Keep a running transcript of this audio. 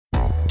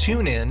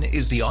TuneIn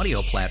is the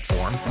audio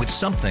platform with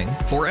something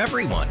for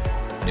everyone.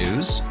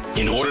 News.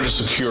 In order to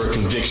secure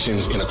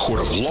convictions in a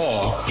court of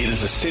law, it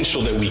is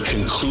essential that we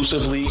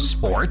conclusively.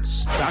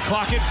 Sports. Shot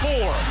clock at 4.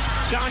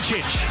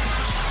 Doncic.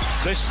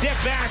 The step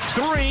back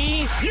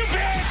 3. You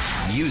bet.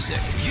 Music.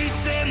 You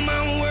set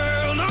my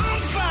world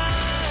on fire.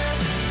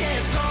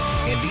 Yes,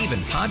 and even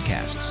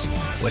podcasts.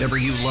 Whatever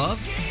you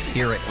love,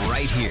 hear it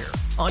right here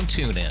on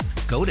TuneIn.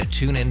 Go to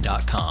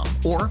TuneIn.com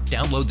or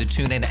download the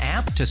TuneIn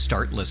app to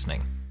start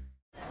listening.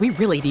 We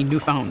really need new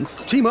phones.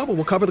 T-Mobile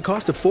will cover the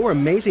cost of 4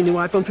 amazing new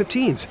iPhone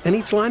 15s, and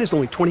each line is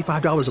only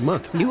 $25 a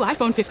month. New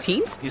iPhone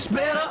 15s? it's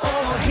better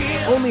over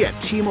here. Only at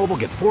T-Mobile,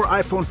 get 4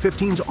 iPhone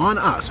 15s on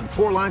us and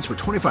 4 lines for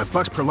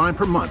 $25 per line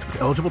per month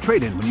with eligible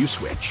trade-in when you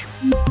switch.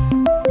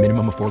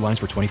 Minimum of 4 lines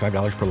for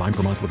 $25 per line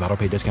per month with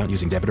autopay discount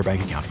using debit or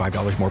bank account.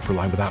 $5 more per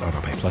line without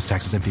autopay, plus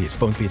taxes and fees.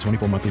 Phone fee at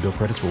 24 monthly bill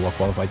credits for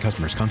well-qualified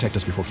customers. Contact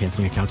us before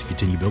canceling account to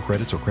continue bill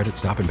credits or credit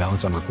stop and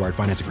balance on required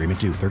finance agreement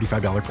due.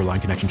 $35 per line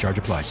connection charge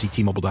applies. See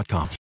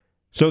T-Mobile.com.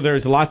 So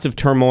there's lots of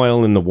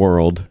turmoil in the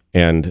world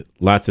and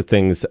lots of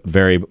things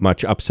very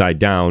much upside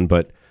down.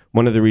 But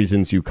one of the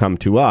reasons you come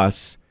to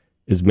us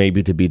is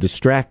maybe to be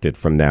distracted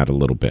from that a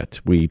little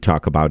bit. We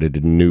talk about it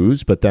in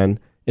news, but then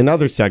in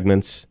other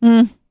segments,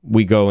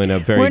 we go in a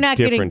very different direction. We're not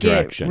going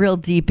to get real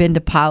deep into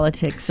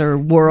politics or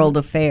world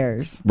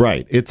affairs.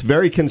 Right. It's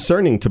very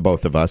concerning to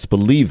both of us,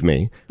 believe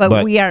me.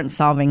 But we aren't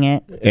solving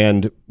it.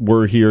 And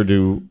we're here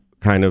to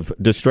kind of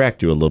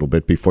distract you a little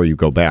bit before you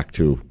go back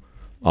to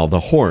all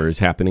the horrors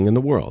happening in the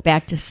world.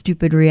 Back to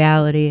stupid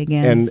reality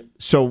again. And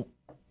so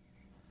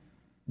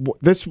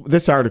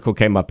this article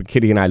came up, and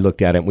Kitty and I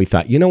looked at it, and we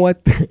thought, you know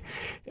what?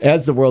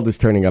 As the world is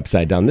turning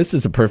upside down, this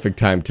is a perfect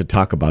time to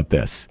talk about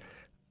this.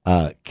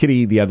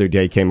 Kitty the other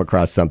day came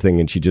across something,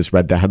 and she just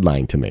read the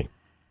headline to me.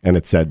 And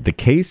it said, "The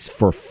case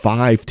for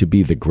 5 to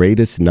be the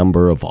greatest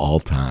number of all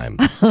time."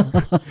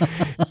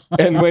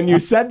 And when you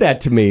said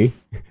that to me,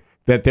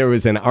 that there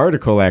was an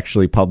article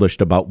actually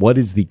published about what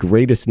is the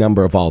greatest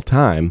number of all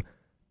time,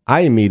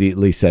 I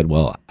immediately said,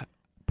 well,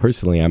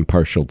 personally, I'm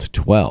partial to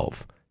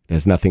 12. It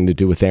has nothing to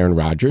do with Aaron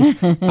Rodgers.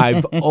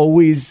 I've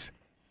always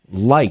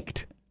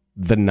liked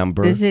the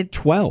number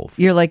 12.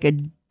 You're like a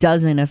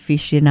dozen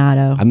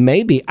aficionado.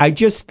 Maybe.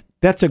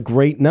 That's a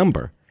great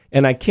number.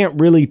 And I can't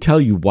really tell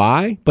you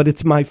why, but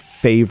it's my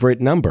favorite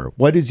number.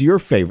 What is your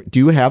favorite? Do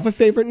you have a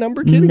favorite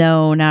number, Kitty?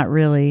 No, not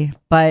really.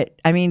 But,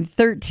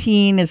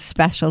 13 is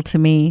special to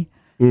me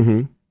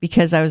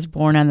because I was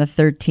born on the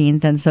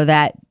 13th. And so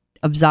that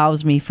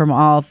absolves me from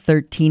all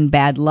 13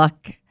 bad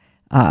luck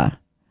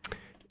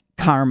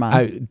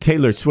karma.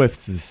 Taylor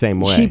Swift's the same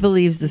way. She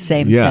believes the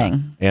same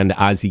thing. And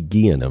Ozzie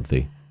Guillen of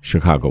the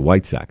Chicago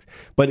White Sox.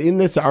 But in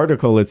this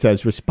article, it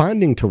says,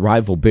 responding to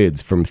rival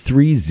bids from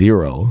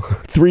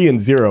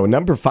 3-0,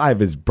 number 5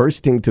 is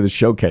bursting to the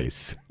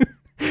showcase.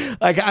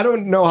 I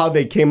don't know how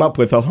they came up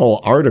with a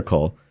whole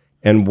article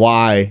and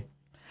why.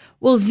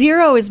 Well,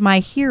 0 is my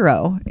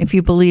hero, if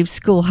you believe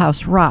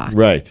Schoolhouse Rock.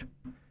 Right.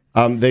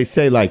 They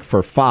say,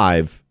 for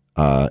 5,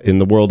 in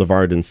the world of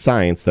art and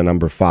science, the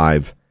number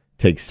 5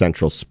 takes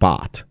central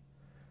spot.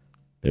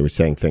 They were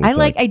saying things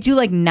I do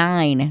like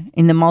 9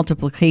 in the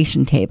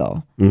multiplication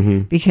table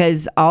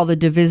because all the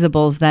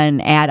divisibles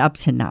then add up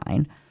to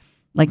 9.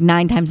 Like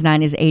 9 times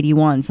 9 is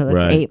 81, so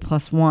that's 8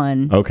 plus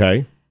 1.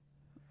 Okay.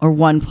 Or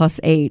 1 plus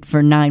 8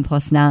 for 9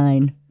 plus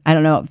 9. I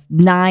don't know.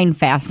 9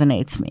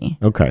 fascinates me.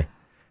 Okay.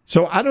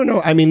 So I don't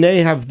know. I mean,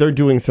 they're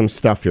doing some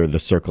stuff here, the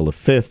circle of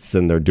fifths,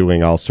 and they're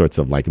doing all sorts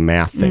of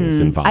math things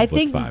involved with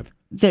 5. I think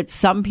that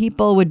some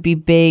people would be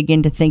big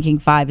into thinking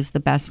 5 is the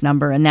best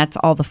number, and that's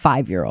all the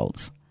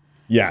 5-year-olds.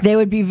 Yes. They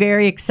would be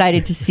very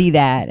excited to see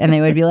that, and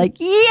they would be like,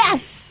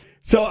 yes!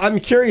 So I'm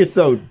curious,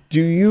 though,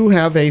 do you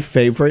have a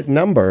favorite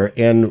number,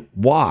 and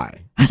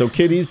why? So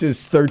Kitty's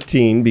is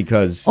 13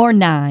 because... Or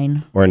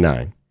 9. Or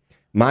 9.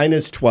 Mine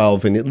is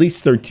 12, and at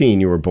least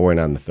 13, you were born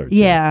on the 13th.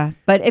 Yeah,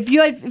 but if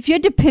you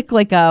had to pick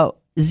a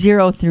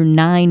 0 through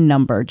 9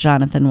 number,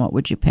 Jonathan, what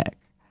would you pick?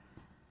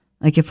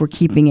 If we're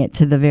keeping it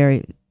to the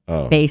very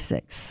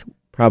basics.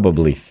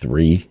 Probably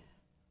 3.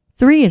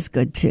 3 is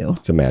good, too.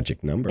 It's a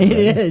magic number. It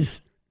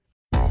is.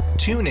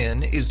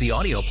 TuneIn is the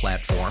audio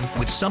platform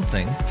with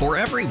something for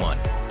everyone.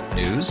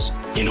 News.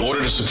 In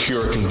order to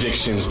secure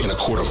convictions in a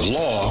court of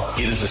law,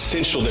 it is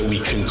essential that we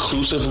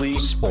conclusively.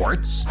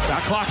 Sports.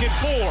 Shot clock at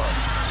 4.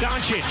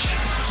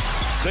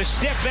 Doncic. The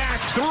step back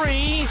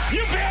 3.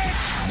 You bet.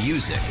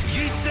 Music.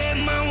 You set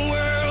my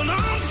world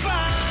on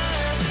fire.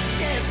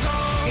 Yes,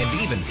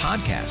 and even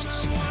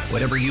podcasts.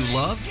 Whatever you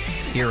love,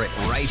 hear it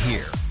right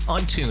here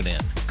on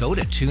TuneIn. Go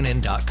to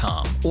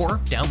TuneIn.com or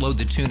download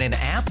the TuneIn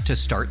app to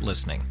start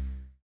listening.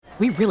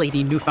 We really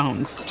need new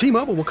phones.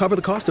 T-Mobile will cover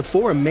the cost of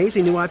 4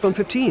 amazing new iPhone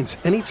 15s,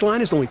 and each line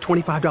is only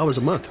 $25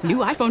 a month. New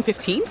iPhone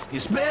 15s?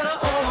 it's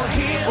better over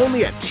here.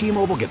 Only at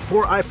T-Mobile, get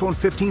 4 iPhone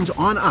 15s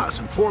on us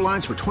and 4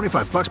 lines for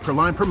 $25 per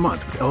line per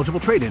month with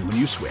eligible trade-in when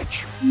you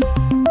switch.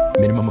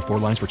 Minimum of 4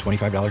 lines for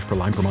 $25 per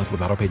line per month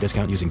with auto pay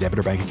discount using debit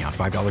or bank account.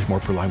 $5 more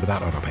per line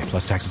without auto pay,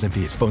 plus taxes and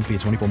fees. Phone fee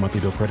at 24 monthly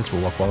bill credits for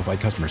well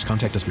qualified customers.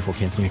 Contact us before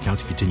canceling account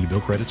to continue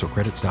bill credits or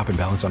credit stop and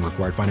balance on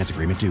required finance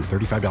agreement due.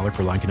 $35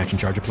 per line connection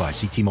charge applies.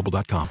 See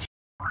T-Mobile.com.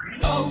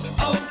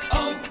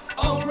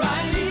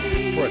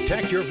 O'Reilly.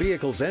 Protect your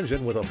vehicle's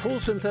engine with a full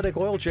synthetic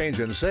oil change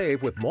and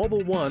save with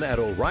Mobil 1 at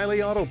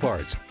O'Reilly Auto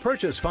Parts.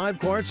 Purchase 5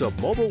 quarts of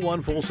Mobil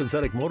 1 full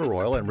synthetic motor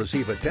oil and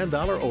receive a $10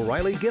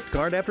 O'Reilly gift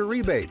card after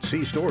rebate.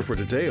 See store for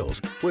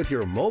details. With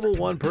your Mobil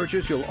 1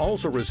 purchase, you'll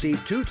also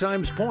receive 2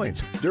 times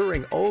points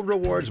during O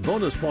Rewards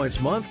Bonus Points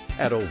Month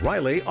at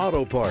O'Reilly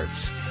Auto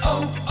Parts.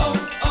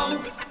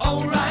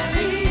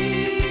 O'Reilly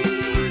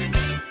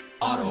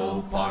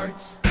Auto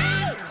Parts.